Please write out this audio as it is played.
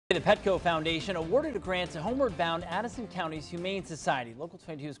The Petco Foundation awarded a grant to Homeward Bound Addison County's Humane Society. Local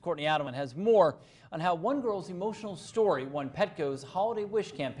 22's Courtney Adelman has more on how one girl's emotional story won Petco's Holiday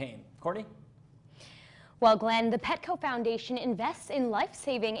Wish campaign. Courtney? Well, Glenn, the Petco Foundation invests in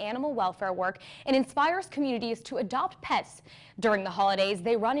life-saving animal welfare work and inspires communities to adopt pets. During the holidays,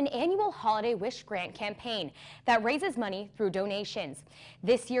 they run an annual Holiday Wish grant campaign that raises money through donations.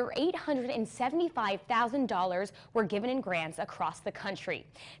 This year, $875,000 were given in grants across the country.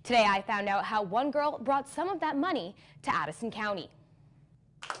 Today, I found out how one girl brought some of that money to Addison County.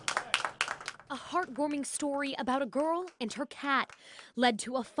 A heartwarming story about a girl and her cat led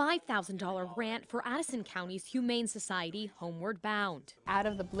to a $5,000 grant for Addison County's Humane Society, Homeward Bound. Out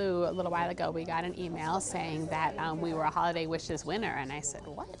of the blue, a little while ago, we got an email saying that we were a Holiday Wishes winner, and I said,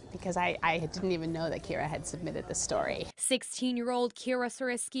 what? Because I didn't even know that Kira had submitted the story. 16-year-old Kira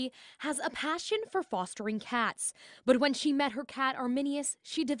Suriski has a passion for fostering cats, but when she met her cat Arminius,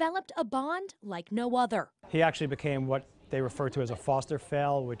 she developed a bond like no other. He actually became what they refer to as a foster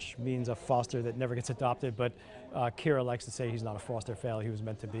fail, which means a foster that never gets adopted, but Kira likes to say he's not a foster fail, he was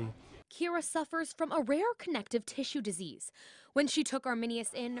meant to be. Kira suffers from a rare connective tissue disease. When she took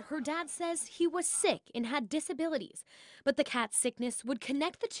Arminius in, her dad says he was sick and had disabilities, but the cat's sickness would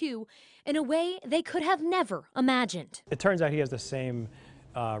connect the two in a way they could have never imagined. It turns out he has the same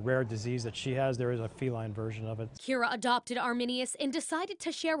rare disease that she has. There is a feline version of it. Kira adopted Arminius and decided to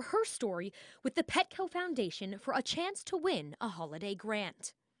share her story with the Petco Foundation for a chance to win a holiday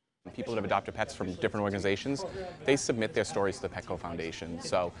grant. People that have adopted pets from different organizations, they submit their stories to the Petco Foundation.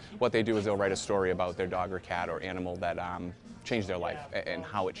 So what they do is they'll write a story about their dog or cat or animal that changed their life and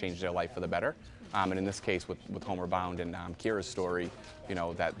how it changed their life for the better. And in this case, with Homeward Bound and Kira's story, you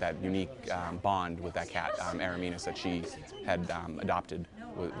know, that unique bond with that cat, Araminus, that she had adopted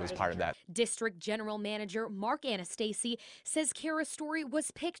was part of that. District General Manager Mark Anastasi says Kira's story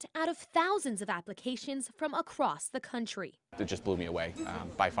was picked out of thousands of applications from across the country. It just blew me away.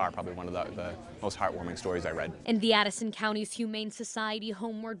 By far, probably one of the most heartwarming stories I read. And the Addison County's Humane Society,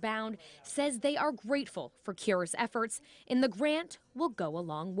 Homeward Bound, says they are grateful for Kira's efforts, and the grant will go a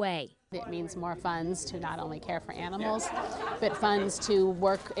long way. It means more funds to not only care for animals, but funds to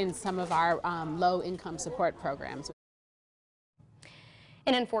work in some of our low-income support programs.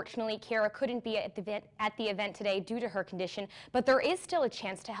 And unfortunately, Kira couldn't be at the event today due to her condition, but there is still a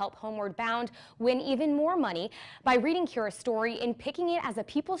chance to help Homeward Bound win even more money by reading Kira's story and picking it as a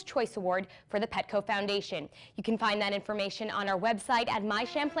People's Choice Award for the Petco Foundation. You can find that information on our website at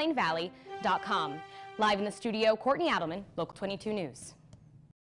mychamplainvalley.com. Live in the studio, Courtney Adelman, Local 22 News.